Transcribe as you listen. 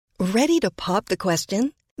Ready to pop the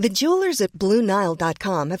question? The jewelers at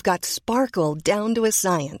BlueNile.com have got sparkle down to a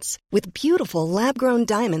science with beautiful lab-grown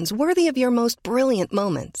diamonds worthy of your most brilliant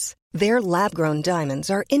moments. Their lab-grown diamonds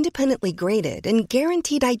are independently graded and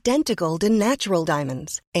guaranteed identical to natural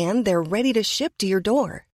diamonds, and they're ready to ship to your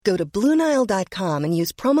door. Go to BlueNile.com and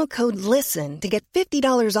use promo code LISTEN to get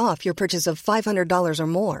 $50 off your purchase of $500 or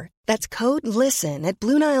more. That's code LISTEN at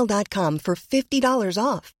BlueNile.com for $50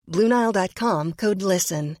 off. BlueNile.com, code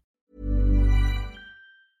LISTEN.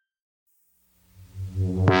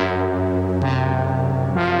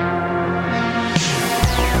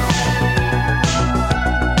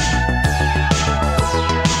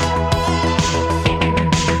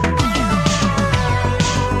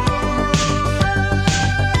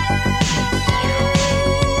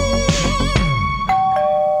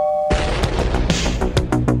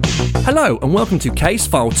 Hello and welcome to Case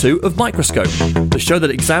File 2 of Microscope, the show that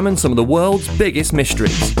examines some of the world's biggest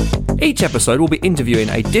mysteries. Each episode will be interviewing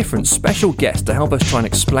a different special guest to help us try and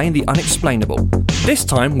explain the unexplainable. This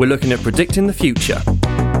time we're looking at predicting the future.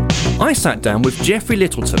 I sat down with Geoffrey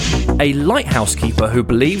Littleton, a lighthouse keeper who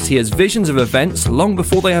believes he has visions of events long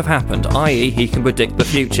before they have happened, i.e. he can predict the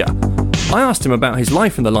future. I asked him about his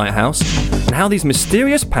life in the lighthouse and how these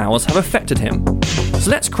mysterious powers have affected him. So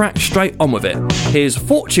let's crack straight on with it. Here's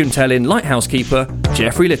fortune-telling lighthouse keeper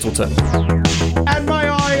Geoffrey Littleton. And may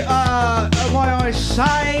I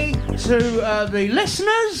say to the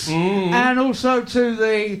listeners and also to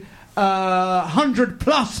the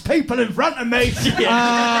 100-plus people in front of me,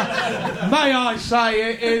 may I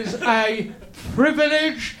say it is a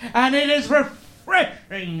privilege and it is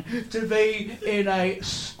refreshing to be in a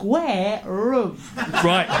square room.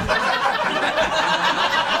 Right.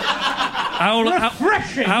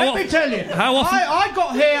 Refreshing, let me tell you. How often? I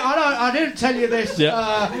got here, I didn't tell you this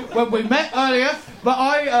when we met earlier, but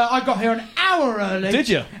I got here an hour early. Did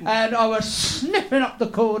you? And I was sniffing up the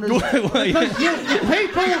corners. Because you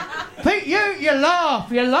laugh.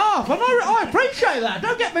 And I appreciate that,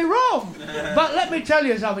 don't get me wrong. But let me tell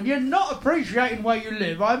you something, you're not appreciating where you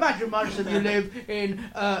live. I imagine most of you live in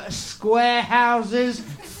square houses,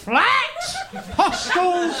 flats,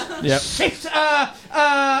 hostels,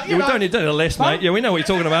 we don't need a list, mate. Yeah, we know what you're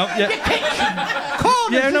talking about. Yeah,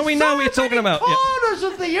 corners. Yeah, no, we know what you're talking about. Corners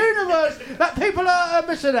of the universe that people are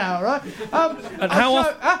missing out, right? And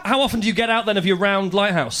how often do you get out then of your round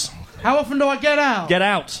lighthouse? How often do I get out? Get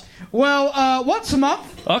out. Well, once a month.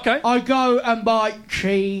 Okay. I go and buy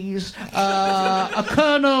cheese, a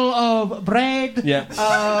kernel of bread. Yeah.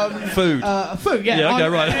 Food. Food. Yeah. Yeah. Okay.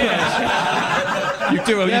 Right. You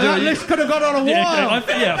do. That list could have gone on a while.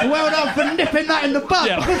 Yeah. Well done for nipping that in the bud.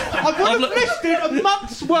 Yeah. Because I would have listed a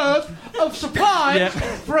month's worth of supplies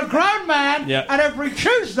for a grown man, and every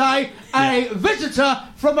Tuesday a visitor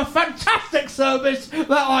from a fantastic service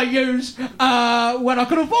that I use when I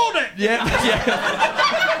can afford it. Yeah.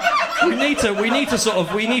 We need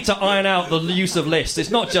to iron out the use of lists.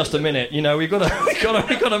 It's not just a minute, you know. We've got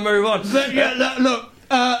to move on. Look.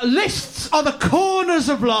 Lists are the corners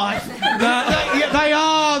of life. They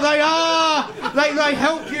are. They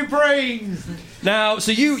help you breathe. Now,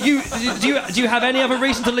 so do you have any other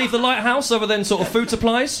reason to leave the lighthouse other than sort of food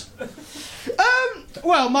supplies?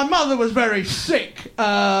 Well, my mother was very sick.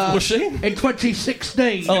 Was she? In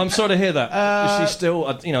 2016. Oh, I'm sorry to hear that. Is she still?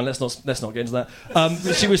 Let's not get into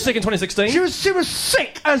that. She was sick in 2016. She was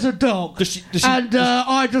sick as a dog.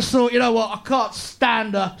 I just thought, you know what, I can't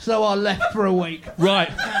stand her, so I left for a week. Right.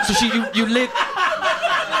 So you live.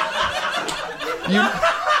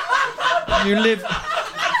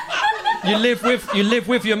 You live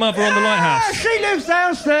with your mother on the lighthouse? She lives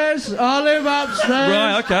downstairs, I live upstairs.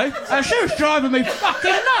 Right, okay. And she was driving me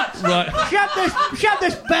fucking nuts. Right. She had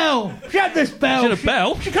this bell. She had a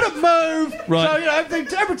bell? She couldn't move. Right.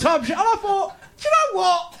 So, every time and I thought, do you know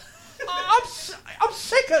what? I'm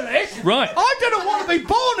sick of this. Right. I didn't want to be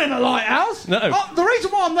born in a lighthouse. No. The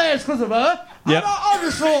reason why I'm there is because of her. Yep. I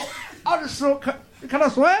just thought, can I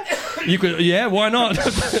swear? You could, yeah, why not?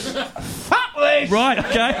 Fuck this! Right,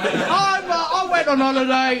 okay. I went on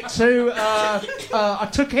holiday to, I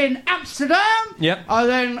took in Amsterdam. Yep. I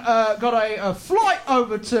then got a flight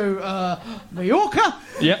over to Mallorca.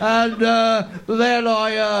 Yep. And then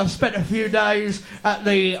I spent a few days at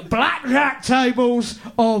the blackjack tables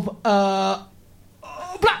of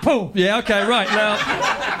Blackpool. Yeah, okay, right. Now,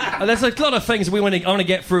 there's a lot of things I want to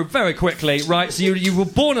get through very quickly, right? So you were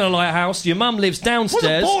born in a lighthouse, your mum lives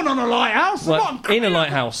downstairs. Wasn't born on a lighthouse. Right, in a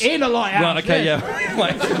lighthouse. In a lighthouse. Right, okay, yeah.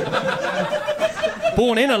 Right.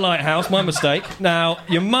 Born in a lighthouse, my mistake. Now,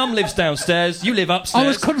 your mum lives downstairs, you live upstairs. I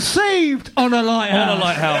was conceived on a lighthouse. On a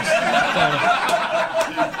lighthouse.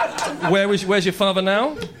 Where's your father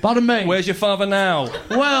now? Pardon me. Where's your father now?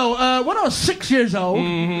 Well, when I was 6 years old,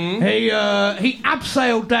 he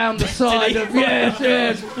abseiled down the side of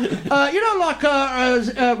yes. Like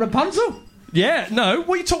Rapunzel. Yeah, no.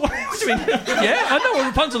 What are you talking? What do you mean? Yeah, I know what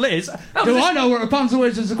Rapunzel is. I know what Rapunzel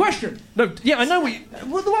is the question? No, yeah, I know what.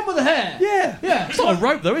 Well, the one with the hair. Yeah. It's not a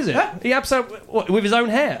rope, though, is it? Huh? He abseiled with his own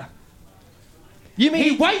hair. You mean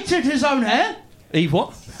he weighted his own hair? He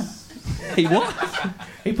what? He what?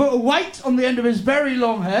 He put a weight on the end of his very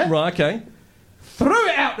long hair. Right. Okay. Threw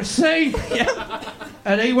it out to sea. Yeah.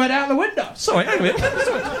 And he went out the window. Sorry, hang a minute.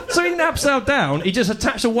 So he didn't abseil down, he just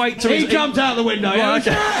attached a weight to his... He jumped out the window, yeah. Right,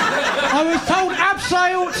 okay. I was told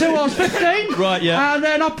abseil till I was 15. Right, yeah. And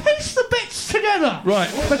then I pieced the bits together. Right.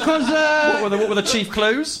 Because... What were the chief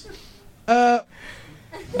clues?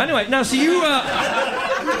 Anyway, now, so you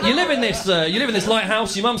live in this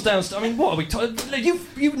lighthouse. Your mum's downstairs. I mean, what are we talking?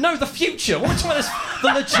 You know the future. What are we talking about?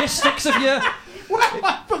 The logistics of your...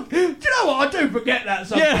 Well, do you know what? I do forget that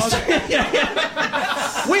sometimes.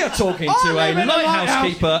 Yes. We are talking to a lighthouse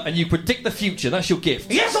keeper, and you predict the future. That's your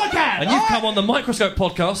gift. Yes, I can. And you've come on the Microscope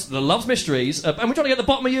podcast that loves mysteries, and we're trying to get to the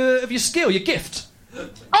bottom of your skill, your gift.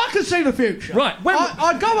 I can see the future. Right.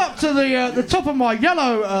 I go up to the top of my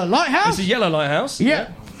yellow lighthouse. It's a yellow lighthouse.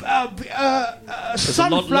 Yeah.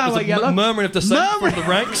 Sunflower yellow. Murmuring of dissent from the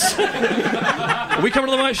ranks. Are we coming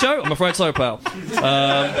to the right show? I'm afraid so, pal.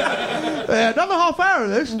 Another half hour of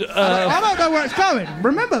this. I don't know where it's going.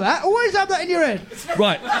 Remember that. Always have that in your head.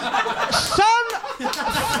 Right.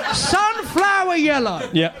 Sunflower yellow.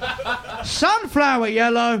 Yeah. Sunflower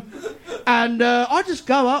yellow. And I just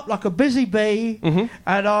go up like a busy bee, and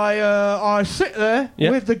I sit there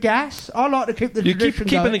with the gas. I like to keep the tradition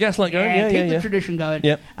going. Keeping the gas light going? Keep the tradition going.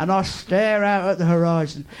 Yep. And I stare out at the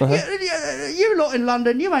horizon. You lot in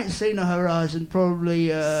London, you ain't seen a horizon probably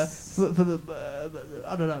for the,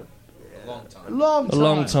 I don't know. A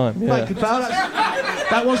long time, yeah. Thank you, pal.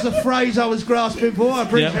 That was the phrase I was grasping for. I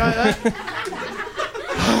appreciate that.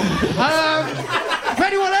 If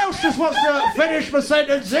anyone else just wants to finish my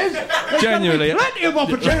sentences, there's genuinely plenty of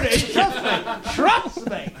opportunities. Trust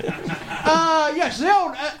me. Yes, the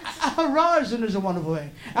old horizon is a wonderful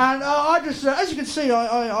thing, and I just, as you can see,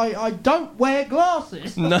 I don't wear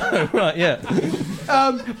glasses. No, right, yeah.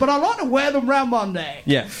 But I like to wear them round my neck.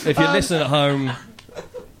 Yeah. If you're listening at home.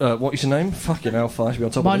 What is your name? Fucking hell, I should be on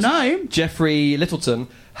top of this. My name? Jeffrey Littleton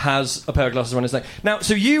has a pair of glasses around his neck. Now,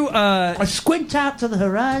 so you... I squint out to the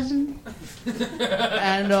horizon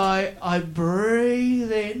and I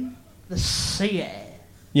breathe in the sea air.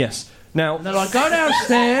 Yes. Now... And then I go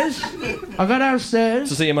downstairs.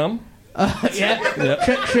 To see your mum? Yeah.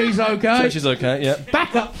 Check she's okay. Check she's okay, yeah.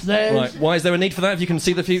 Back upstairs. Right. Why is there a need for that if you can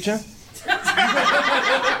see the future?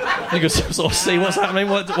 You can sort of see what's happening.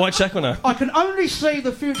 Why check on her? I can only see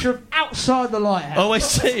the future outside the lighthouse. Oh, I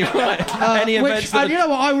see. Right. Any events that... And you know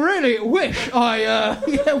what? I really wish I...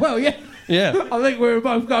 Yeah. I think we were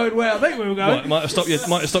both going where I think we were going. What, might have stopped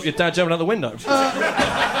your dad jumping out the window.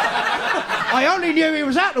 I only knew he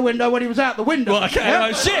was out the window when he was out the window. Well, okay. Yeah?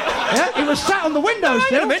 Oh, shit. Yeah, he was sat on the window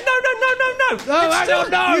still. Wait a minute. No.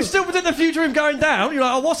 No. You still predict the future of him going down. You're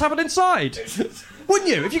like, oh, what's happened inside? Wouldn't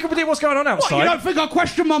you? If you could predict what's going on outside. What, you don't think I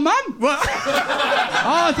questioned my mum? Well,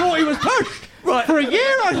 I thought he was pushed. Right. For a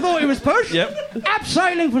year I thought he was pushed. Yep.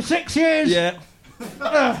 Abseiling for 6 years. Yeah.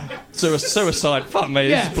 Suicide. Fuck me,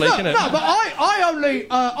 this is bleak, isn't it? No, but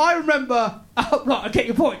I remember... right, I get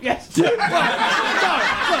your point, yes. Yeah. Right,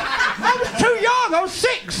 I was too young, I was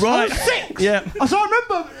 6. Right. I was 6. Yeah. So I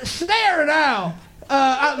remember staring out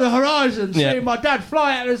at the horizon, seeing my dad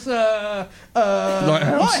fly out of this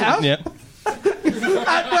lighthouse. Yeah. And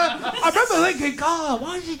I remember thinking, God,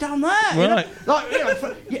 why has he done that? Right. But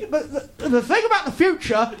the thing about the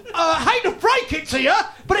future, I hate to break it to you,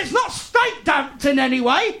 but it's not state damped in any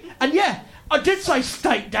way. And yeah, I did say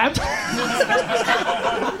state damped.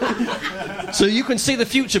 So you can see the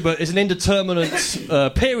future, but it's an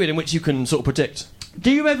indeterminate period in which you can sort of predict. Do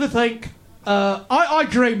you ever think? I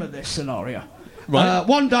dream of this scenario. Right.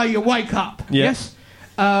 One day you wake up. Yeah. Yes.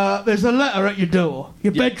 There's a letter at your door,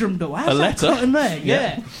 your bedroom door. How's a letter? That got in there?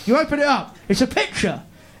 Yeah. You open it up. It's a picture.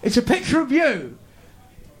 It's a picture of you,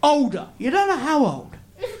 older. You don't know how old.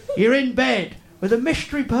 You're in bed with a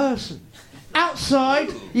mystery person, outside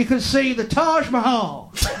you can see the Taj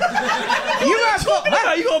Mahal. You have got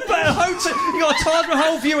You got a better hotel. You got a Taj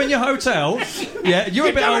Mahal view in your hotel. Yeah, you're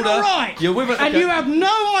a bit doing older. all right. You're with it, and okay. you have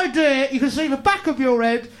no idea. You can see the back of your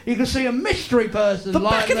head. You can see a mystery person. The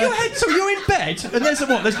back of your head. So you're in bed, and there's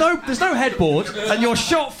what? There's no headboard, and you're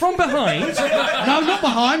shot from behind. No, not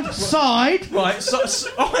behind. Side. Right. So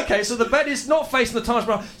okay. So the bed is not facing the Taj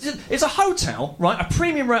Mahal. It's a hotel, right? A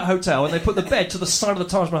premium rate hotel, and they put the bed to the side of the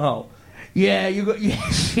Taj Mahal. Yeah,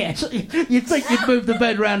 yes. You'd think you'd move the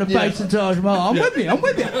bed round and face the Taj Mahal. I'm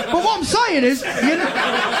with you. But what I'm saying is, you look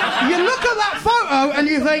at that photo and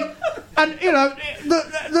you think, and you know,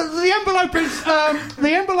 the envelope is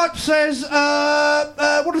the envelope says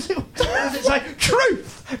what does it say?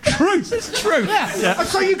 Truth. It's truth. Yeah. And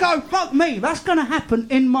so you go, fuck me, that's going to happen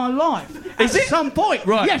in my life. Is at it? some point.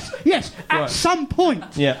 Right. Yes. At Right. some point.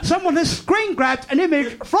 Yeah. Someone has screen grabbed an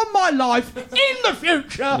image from my life in the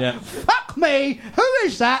future. Yeah. Fuck me. Who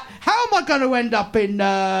is that? How am I going to end up in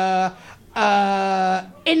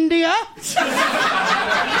India?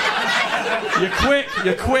 You're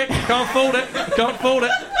quick. Can't fold it.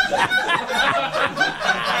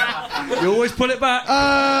 You always put it back.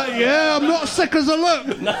 Yeah, I'm not sick as a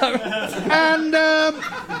look. No. And,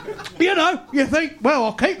 you think, well,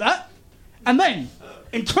 I'll keep that. And then,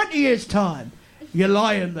 in 20 years' time, you're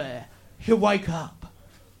lying there, you wake up,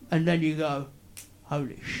 and then you go,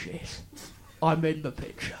 holy shit, I'm in the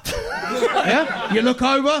picture. Yeah? You look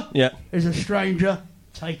over, there's a stranger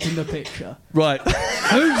taking the picture. Right.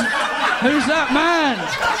 Who's that man?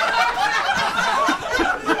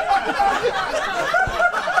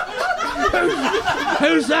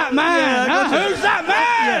 Who's that man? Yeah, Who's that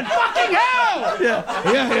man? Fucking hell! Yeah.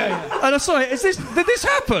 And I'm sorry, did this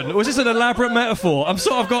happen? Or was this an elaborate metaphor? I'm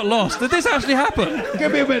sort of got lost. Did this actually happen?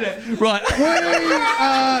 Give me a minute. Right.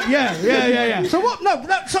 Yeah. So what? No,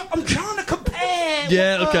 so I'm trying to compare.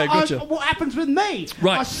 Yeah, okay, gotcha. What happens with me?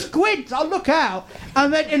 Right. I squint, I look out,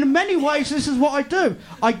 and then in many ways, this is what I do.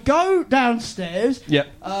 I go downstairs. Yeah.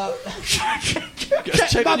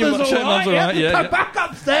 Check mum's all right. Yeah. Go back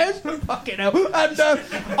upstairs. Fucking hell. And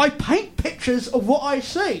I paint pictures of what I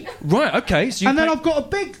see. Right. Okay. So and then I've got a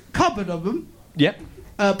big cupboard of them. Yep.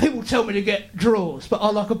 People tell me to get drawers, but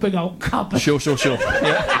I like a big old cupboard. Sure. Yeah.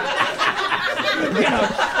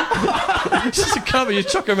 Just a cover, you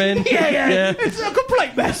chuck them in. Yeah. It's a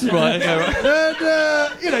complete mess. Right.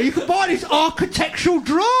 And, you can buy these architectural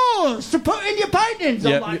drawers to put in your paintings.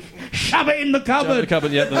 Yeah. I'm like, shove it in the cupboard.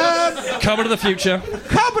 Cupboard of the future.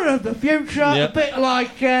 Cupboard of the future. Yeah. A bit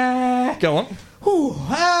like... Go on.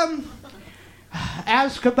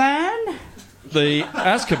 Azkaban? The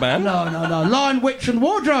Azkaban? No. Lion, Witch and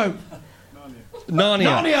Wardrobe.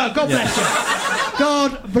 Narnia. God bless you.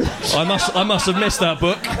 God bless you. I must have missed that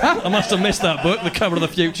book. The cover of the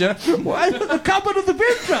future. What? The cupboard of the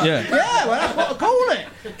future? Yeah. Yeah, well, that's what I call it.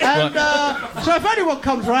 And so if anyone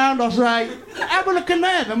comes round, I'll say, have a look in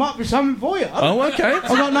there. There might be something for you. Oh, okay. I've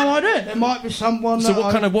got no idea. There might be someone... So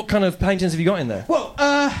what kind of paintings have you got in there? Well,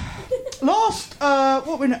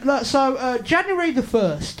 January the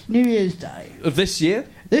 1st, New Year's Day. Of this year?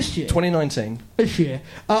 This year. 2019. This year.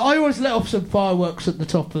 I always let off some fireworks at the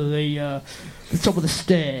top of the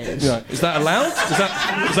stairs. Right. Is that allowed? Does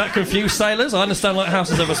that confuse sailors? I understand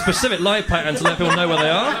lighthouses have a specific light pattern to let people know where they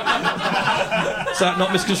are. Is that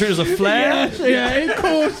not misconstrued as a flare? Yes, yeah, it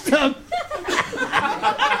caused the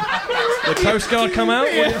Coast Guard come out?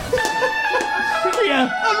 Yeah,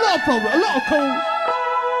 a lot of problems, a lot of calls.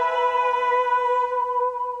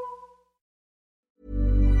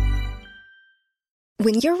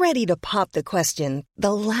 When you're ready to pop the question,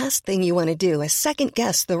 the last thing you want to do is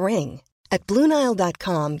second-guess the ring. At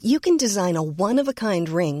BlueNile.com, you can design a one-of-a-kind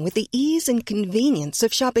ring with the ease and convenience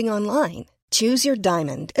of shopping online. Choose your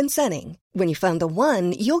diamond and setting. When you find the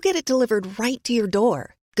one, you'll get it delivered right to your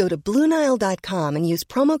door. Go to BlueNile.com and use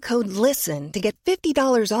promo code LISTEN to get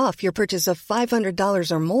 $50 off your purchase of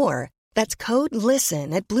 $500 or more. That's code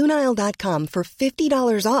LISTEN at BlueNile.com for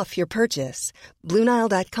 $50 off your purchase.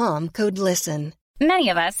 BlueNile.com, code LISTEN. Many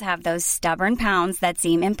of us have those stubborn pounds that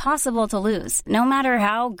seem impossible to lose, no matter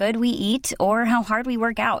how good we eat or how hard we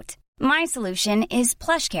work out. My solution is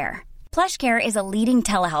PlushCare. PlushCare is a leading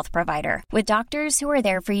telehealth provider with doctors who are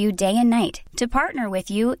there for you day and night to partner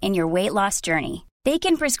with you in your weight loss journey. They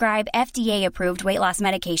can prescribe FDA-approved weight loss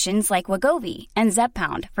medications like Wegovy and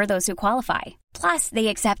Zepbound for those who qualify. Plus, they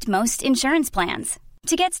accept most insurance plans.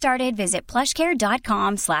 To get started, visit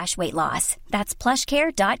plushcare.com/weightloss. That's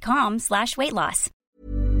plushcare.com/weightloss.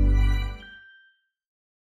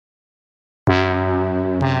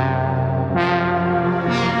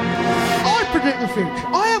 I predict the future.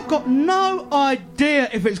 I have got no idea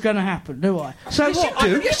if it's going to happen, do I? So Yes, what?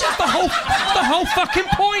 you do. Yes, that's the whole fucking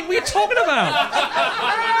point. What are you talking about?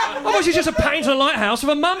 Otherwise, you're just a pain to the lighthouse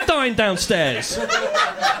with a mum dying downstairs.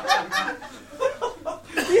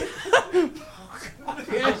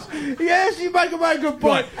 Yes, you make a very good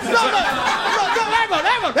point. Right. No, hang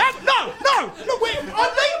on. No. Look, I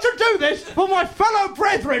need to do this for my fellow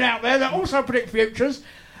brethren out there that also predict futures.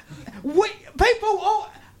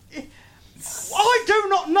 I do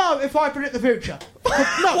not know if I predict the future.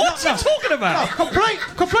 No, What's he talking about? No,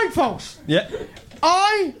 complete false. Yeah.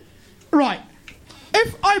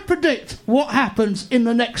 If I predict what happens in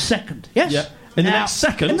the next second, yes? Yeah. In the next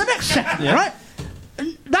second? In the next second, Yeah. right?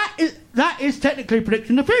 And that is technically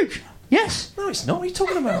predicting the future. Yes? No, it's not. What are you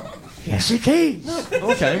talking about? Yes, it is.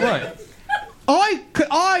 Okay, right.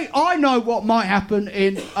 I know what might happen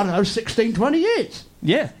in, 16, 20 years.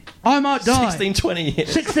 Yeah. I might die. 16, 20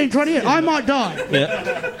 years. 16, 20 years. I might die.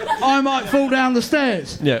 Yeah. I might fall down the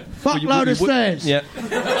stairs. Yeah. Fuckload of stairs. Yeah.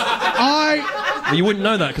 I... You wouldn't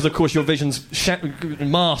know that because, of course, your vision's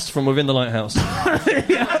masked from within the lighthouse.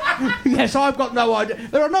 Yes, I've got no idea.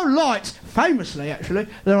 There are no lights. Famously, actually,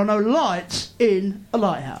 there are no lights in a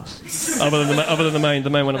lighthouse. Other than the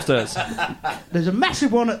main one upstairs. There's a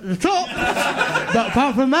massive one at the top, but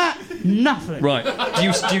apart from that, nothing. Right. Do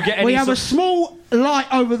you get any? We have a small light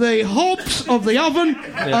over the hobs of the oven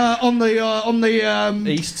on the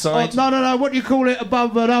east side. No. What do you call it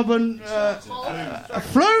above an oven? A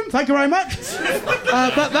flume. Thank you very much.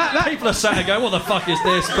 But that People are sat there going, "What the fuck is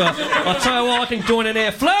this?" But I'll tell you what, I can join in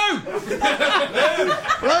here. Flume.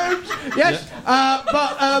 flumes. Yes.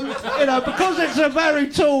 Because it's a very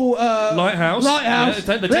tall Lighthouse. Yeah,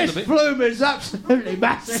 this flume is absolutely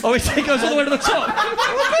massive. Oh, it goes all the way to the top. Of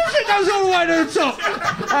course it goes all the way to the top.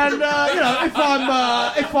 And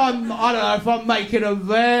if I'm making a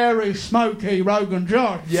very smoky Rogan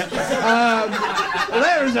Josh,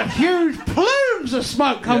 there is a huge plumes of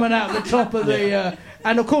smoke coming out the top of the,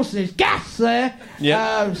 and of course there's gas there.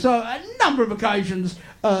 Yeah. So a number of occasions.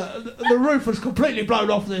 The roof was completely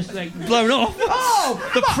blown off this thing. Blown off? Oh,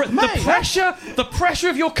 the pressure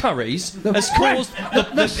of your curries has caused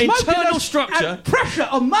the internal structure and pressure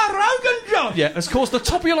on my Rogan Josh. Yeah, has caused the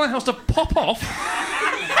top of your lighthouse to pop off.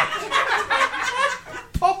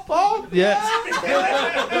 Pop off? Yeah.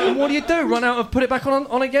 And what do? Run out and put it back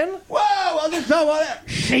on again? Well, I just don't want it.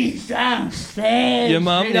 She's downstairs. Your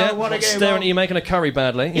mum, She don't wanna get staring involved. at you making a curry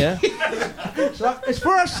badly, yeah. So it's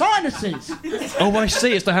for her sinuses. Oh, I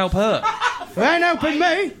see, it's to help her. It ain't helping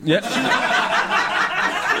me. Yeah.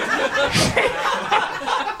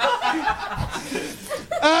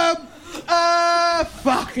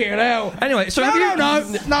 Fucking hell. Anyway, so No, have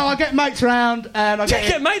you... No, I get mates round and I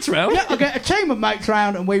Get mates round? Yeah, I get a team of mates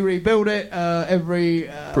round and we rebuild it every...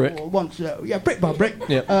 Brick? Once, brick by brick.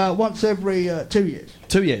 Yeah. Once every 2 years.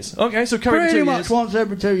 2 years. Okay, so curry for 2 years. Pretty much once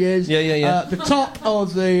every 2 years. Yeah. The top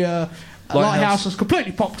of the lighthouse has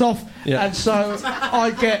completely popped off. Yeah. And so I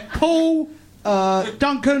get Paul...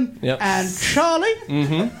 Duncan and Charlie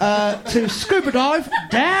to scuba dive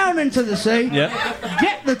down into the sea,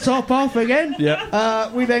 get the top off again.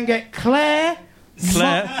 We then get Claire.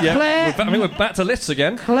 Claire. We're back to lists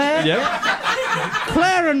again. Claire.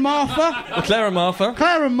 Claire and Martha. Claire and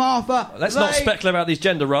Martha. Let's not speculate about these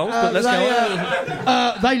gender roles, but let's go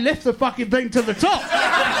on. They lift the fucking thing to the top.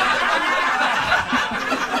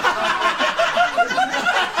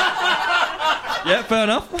 Yeah, fair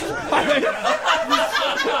enough.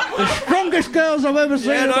 The strongest girls I've ever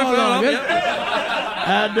seen in my life.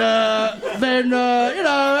 And then,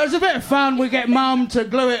 it's a bit of fun. We get Mum to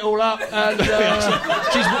glue it all up. And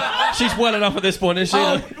she's well enough at this point, isn't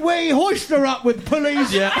she? We hoist her up with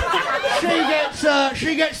pulleys. Yeah.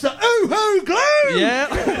 She gets the ooh-hoo glue. Yeah.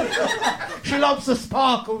 She loves the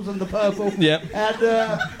sparkles and the purple. Yeah. And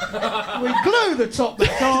we glue the top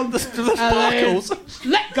back on. the sparkles. Then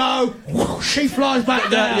let go. She flies back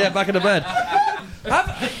down. Yeah, back in the bed.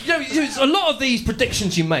 A lot of these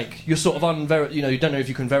predictions you make, you're sort of you don't know if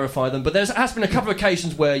you can verify them, but there has been a couple of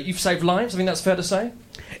occasions where you've saved lives. I think that's fair to say.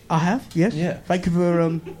 I have, yes. Yeah. Thank you for.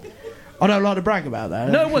 I don't like to brag about that.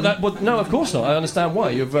 No, no, of course not. I understand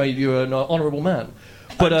why. You're an honourable man.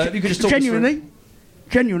 But if you could just talk genuinely.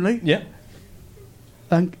 Yeah.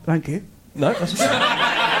 Thank you. No, that's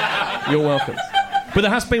you're welcome. But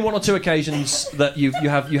there has been one or two occasions that you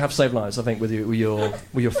have saved lives. I think with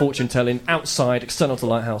your fortune telling outside, external to the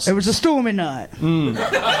lighthouse. It was a stormy night.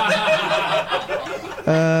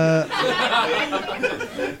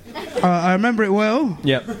 I remember it well.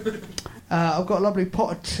 Yeah. I've got a lovely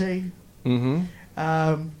pot of tea. Mm-hmm.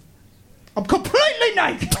 I'm completely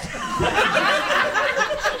naked.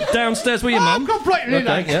 Downstairs with your mum? I'm completely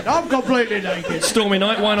naked. Yep. I'm completely naked. Stormy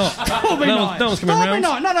night, why not? Stormy night. No one's coming Stormy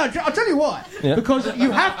round. night. No, I'll tell you why. Yeah. Because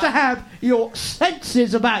you have to have your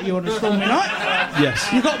senses about you on a stormy night. Yes.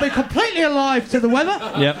 You've got to be completely alive to the weather.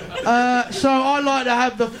 Yep. So I like to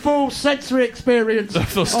have the full sensory experience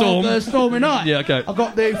Of the storm. of the stormy night. Yeah, okay. I've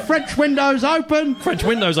got the French windows open. French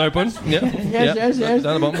windows open. Yep. Yes. Down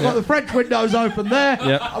the bottom. I've got the French windows open there.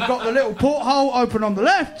 Yep. I've got the little porthole open on the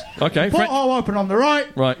left. Okay. Porthole open on the right.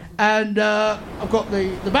 Right. And I've got the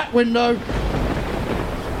back window.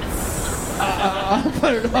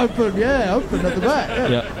 Open at the back.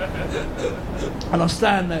 Yeah. And I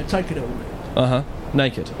stand there, taking it all.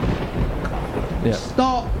 Naked. Yeah.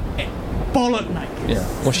 Start bollock naked. Yeah.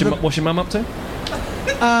 What's your mum up to?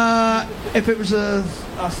 If it was it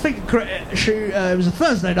was a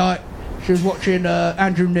Thursday night. She was watching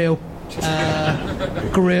Andrew Neil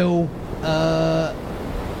grill the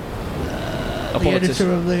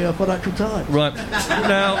editor of the Financial Times. Right.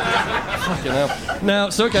 Now, fucking hell. Now,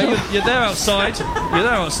 so okay, you're there outside. You're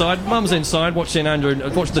there outside. Mum's inside watching Andrew.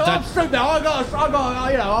 Watching the So dad. I'm stood there. I got,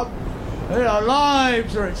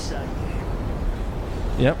 lives are at stake.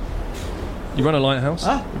 Yep. You run a lighthouse.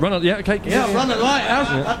 Huh? Yeah. Okay. Yeah, I run a lighthouse.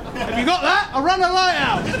 Yeah. Have you got that? I run a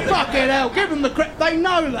lighthouse. Fucking hell, give them the credit. They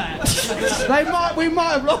know that. We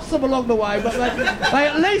might have lost them along the way, but they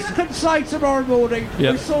at least can say tomorrow morning,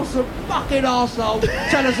 Yep. we saw some fucking arsehole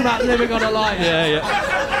tell us about living on a lighthouse.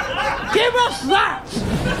 Yeah. Give us that!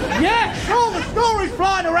 Yeah, sure, the story's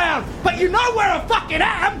flying around, but you know where I fucking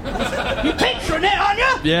am! You're picturing it, aren't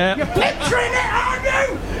you? Yeah. You're picturing it, aren't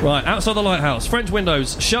you? Right, outside the lighthouse, French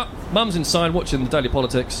windows shut. Mum's inside watching the daily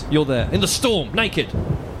politics. You're there in the storm, naked.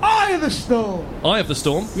 Eye of the storm. Eye of the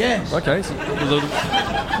storm. Yes. Okay. So the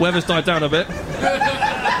weather's died down a bit.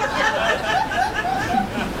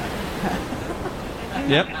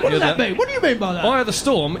 Yep. What does that mean? What do you mean by that? Eye of the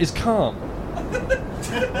storm is calm.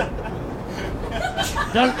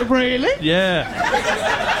 Don't really? Yeah.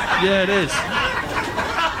 Yeah, it is.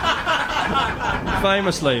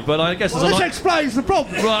 Famously, but I guess there's Well, a this lot. explains the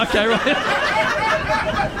problem. Right. Okay. Right.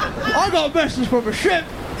 I got a message from a ship.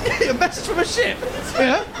 A message from a ship.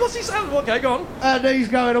 Yeah. What's he saying? Okay, go on. And he's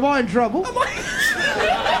going, am I in trouble? Yeah.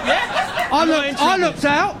 I looked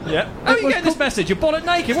out. Yeah. How are you getting this message? You're bonnet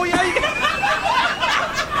naked. What are you?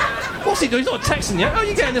 What's he doing? He's not texting you. How are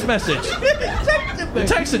you getting this message?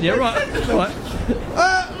 Texting you, right? Right.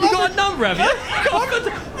 You got a number, have you?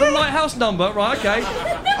 The lighthouse number, right? Okay.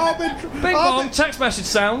 Bing bong. Text message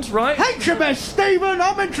sounds right. HMS Stephen,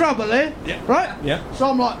 I'm in trouble here. Yeah. Right? Yeah. So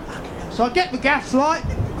I'm like, so I get the gas light.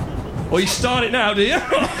 Well, you start it now, do you?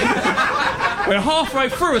 We're halfway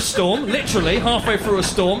through a storm, literally halfway through a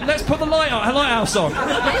storm. Let's put the lighthouse on.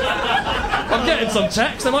 I'm getting some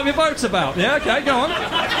text. There might be boats about. Yeah, okay, go on.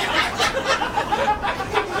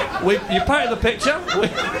 You painted the picture.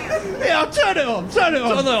 Yeah, I'll turn it on. Turn it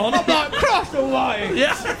on. Turn it on. I'm like, Christ almighty.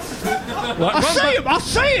 Yeah. Right, I see him. I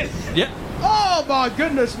see him. Yeah. Oh my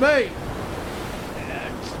goodness me.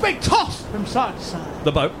 It's a big toss from side to side.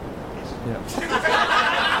 The boat. Yeah.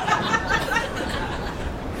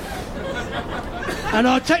 And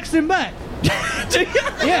I text him back. Do you?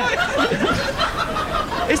 Yeah.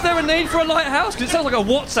 Is there a need for a lighthouse? Because it sounds like a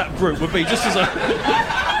WhatsApp group would be just as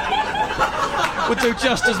would do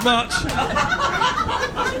just as much.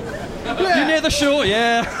 Yeah. You near the shore?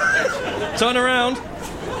 Yeah. Turn around.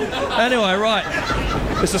 Anyway, right.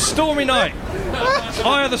 It's a stormy night.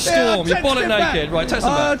 Eye of the storm. You're bonnet naked. Right, text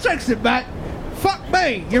him back. Text him back. Fuck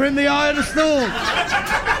me. You're in the eye of the storm.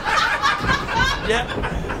 Yeah.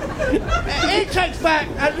 He texts back,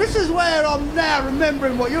 and this is where I'm now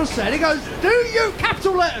remembering what you're saying. He goes, do you,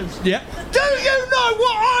 capital letters, Yeah. do you know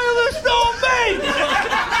what eye of the storm means?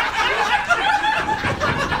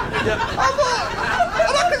 Yeah. I'm like,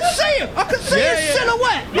 and I can see him. I can see his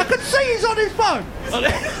silhouette. I can see he's on his phone.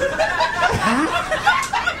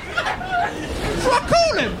 So I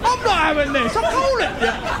call him. I'm not having this. I call him.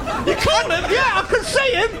 Yeah. You call him? Yeah, I can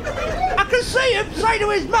see him. I can see him say to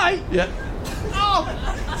his mate, Yeah. oh,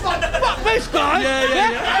 fuck this guy. Yeah.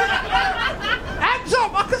 Hands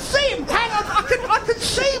up, I can see him. Hang on, I can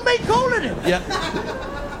see me calling him. Yeah.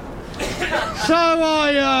 So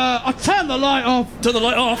I turn the light off. Turn the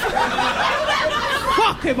light off.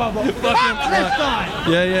 Fuck him up. Fuck this guy.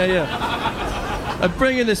 Yeah. I'm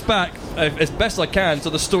bringing this back as best I can to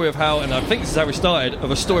the story of how, and I think this is how we started,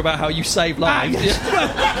 of a story about how you saved lives. Yes.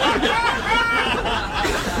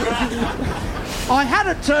 I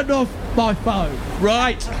hadn't turned off my phone.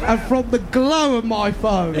 Right. And from the glow of my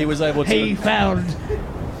phone, He was able to. he found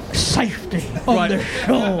safety on Right. the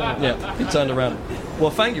shore. Yeah, he turned around.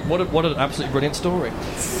 Well, thank you. What an absolutely brilliant story.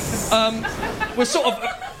 We're sort of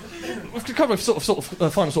we've covered a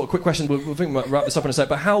final sort of quick question. We'll think we might wrap this up in a sec.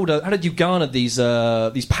 But how did you garner these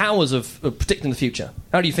powers of predicting the future?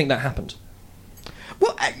 How do you think that happened?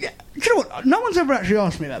 Well, do you know what? No one's ever actually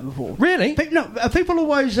asked me that before. Really? People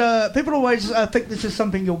always think this is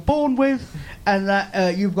something you're born with, and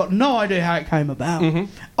that you've got no idea how it came about. Mm-hmm.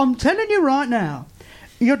 I'm telling you right now,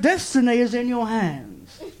 your destiny is in your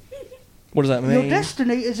hands. What does that mean? Your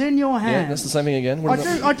destiny is in your hands. Yeah, that's the same thing again.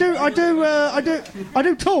 I do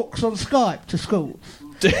talks on Skype to schools.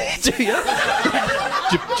 Do you?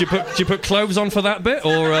 do you put clothes on for that bit,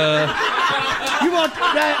 or? You are.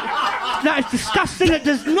 That is disgusting. It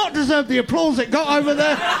does not deserve the applause it got over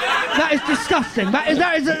there. That is disgusting. That is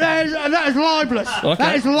libelous. Okay.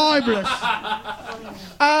 That is libelous.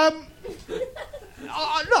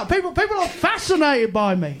 No, people are fascinated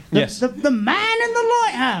by me. The man in the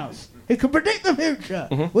lighthouse who can predict the future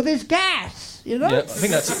with his gas. You know. Yeah, I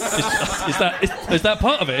think that's is that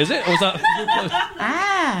part of it? Is it, or is that?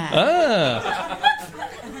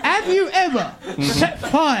 Have you ever set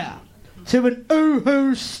fire to an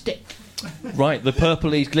oohoo stick? Right, the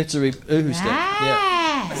purpley, glittery oohoo stick.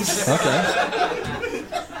 Yeah. Okay.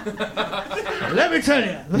 Let me tell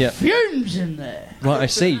you, the fumes in there. Right, I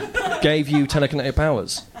see. Gave you telekinetic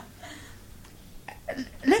powers.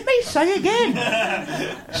 Let me say again.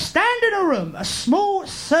 Stand in a room, a small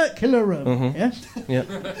circular room. Yes. Yeah.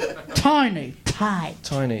 Tiny, tight.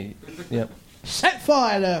 Tiny. Yep. Set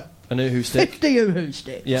fire to an oohoo stick. 50 oohoo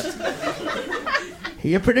sticks. Yep.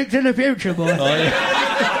 You're predicting the future, boy. Oh, yeah.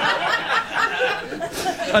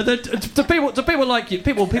 Do people like you?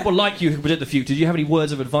 People like you who predict the future. Do you have any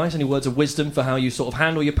words of advice, any words of wisdom for how you sort of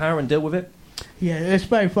handle your power and deal with it? Yeah, it's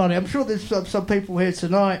very funny. I'm sure there's some people here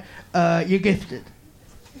tonight. You're gifted.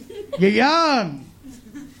 You're young.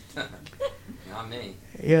 Not me.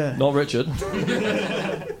 Yeah. Not Richard.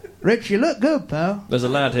 Rich, you look good, pal. There's a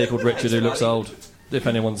lad here called Richard who looks old. If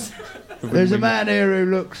anyone's. There's a man here who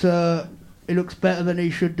looks. He looks better than he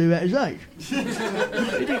should do at his age.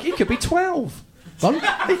 He could be 12. What?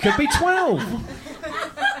 He could be 12.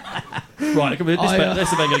 Right,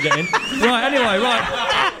 this is going to get in. Right, anyway, right.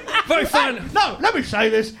 Very fun. No, let me say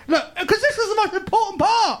this. Look, because this is the most important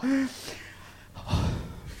part.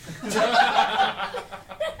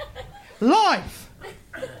 Life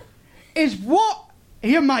is what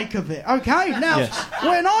you make of it, okay? Now,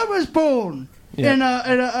 when I was born in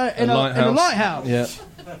a lighthouse,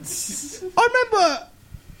 I remember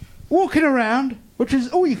walking around, which is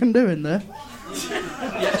all you can do in there,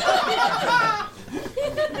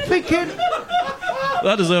 thinking...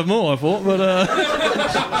 That deserved more, I thought, but...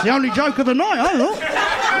 It's the only joke of the night, I thought.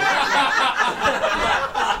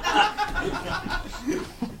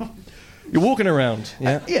 You're walking around,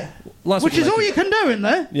 yeah? Which is all you can do in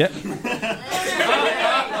there. Yeah.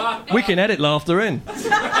 We can edit laughter in.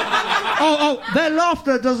 Their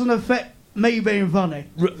laughter doesn't affect me being funny.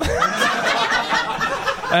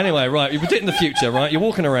 Anyway, right, you're predicting the future, right? You're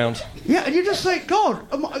walking around. Yeah, and you just think, God,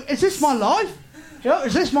 is this my life? Yeah,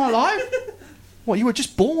 is this my life? What, you were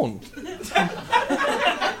just born?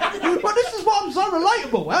 Well, this is why I'm so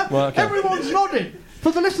relatable, huh? Well, okay. Everyone's nodding.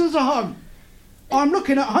 For the listeners at home, I'm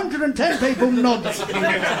looking at 110 people nodding.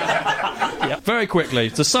 Yeah. Very quickly,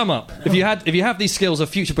 to sum up, if you have these skills of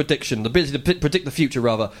future prediction, the ability to predict the future,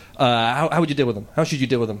 rather, how would you deal with them? How should you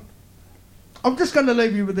deal with them? I'm just going to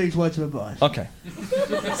leave you with these words of advice. Okay.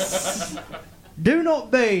 Do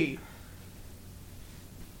not be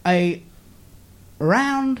a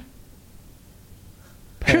round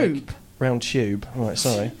tube. Round tube. Right,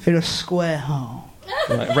 sorry. In a square hole.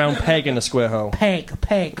 Right, round peg in a square hole. Peg.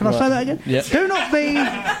 Can I say that again? Yep. Do not be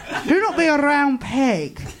a round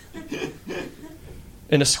peg.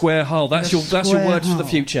 In a square hole. That's your words for the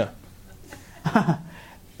future.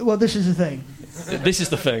 Well, this is the thing. This is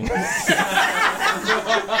the thing.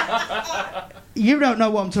 You don't know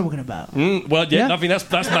what I'm talking about. Well, yeah? I think that's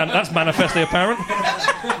manifestly apparent.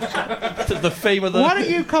 The theme of the... Why don't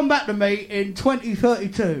you come back to me in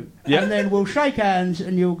 2032 and then we'll shake hands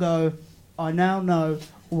and you'll go, I now know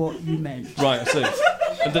what you meant. Right, I see.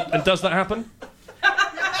 And does that happen?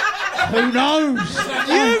 Who knows?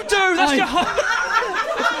 You do!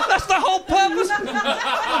 That's the whole purpose.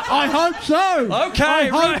 I hope so. Okay,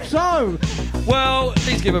 I hope so. Well,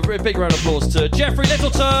 please give a big round of applause to Geoffrey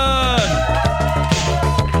Littleton.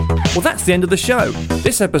 Well, that's the end of the show.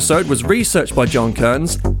 This episode was researched by John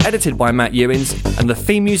Kearns, edited by Matt Ewins, and the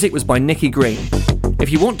theme music was by Nicky Green.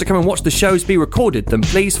 If you want to come and watch the shows be recorded, then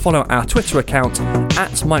please follow our Twitter account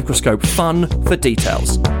 @MicroscopeFun for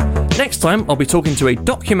details. Next time, I'll be talking to a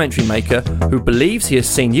documentary maker who believes he has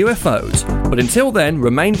seen UFOs. But until then,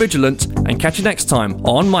 remain vigilant and catch you next time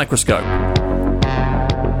on Microscope.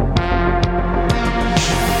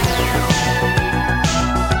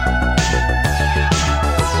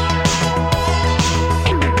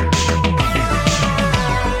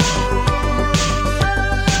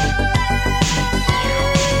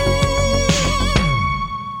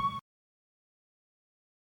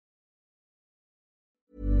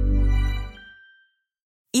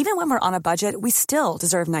 Even when we're on a budget, we still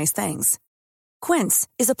deserve nice things. Quince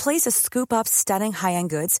is a place to scoop up stunning high-end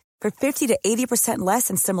goods for 50 to 80% less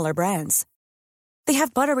than similar brands. They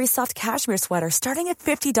have buttery soft cashmere sweaters starting at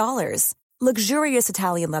 $50, luxurious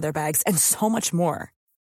Italian leather bags, and so much more.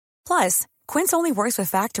 Plus, Quince only works with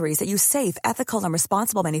factories that use safe, ethical, and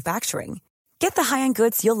responsible manufacturing. Get the high-end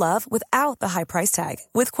goods you'll love without the high price tag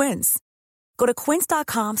with Quince. Go to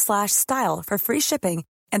quince.com/style for free shipping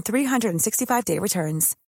and 365-day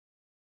returns.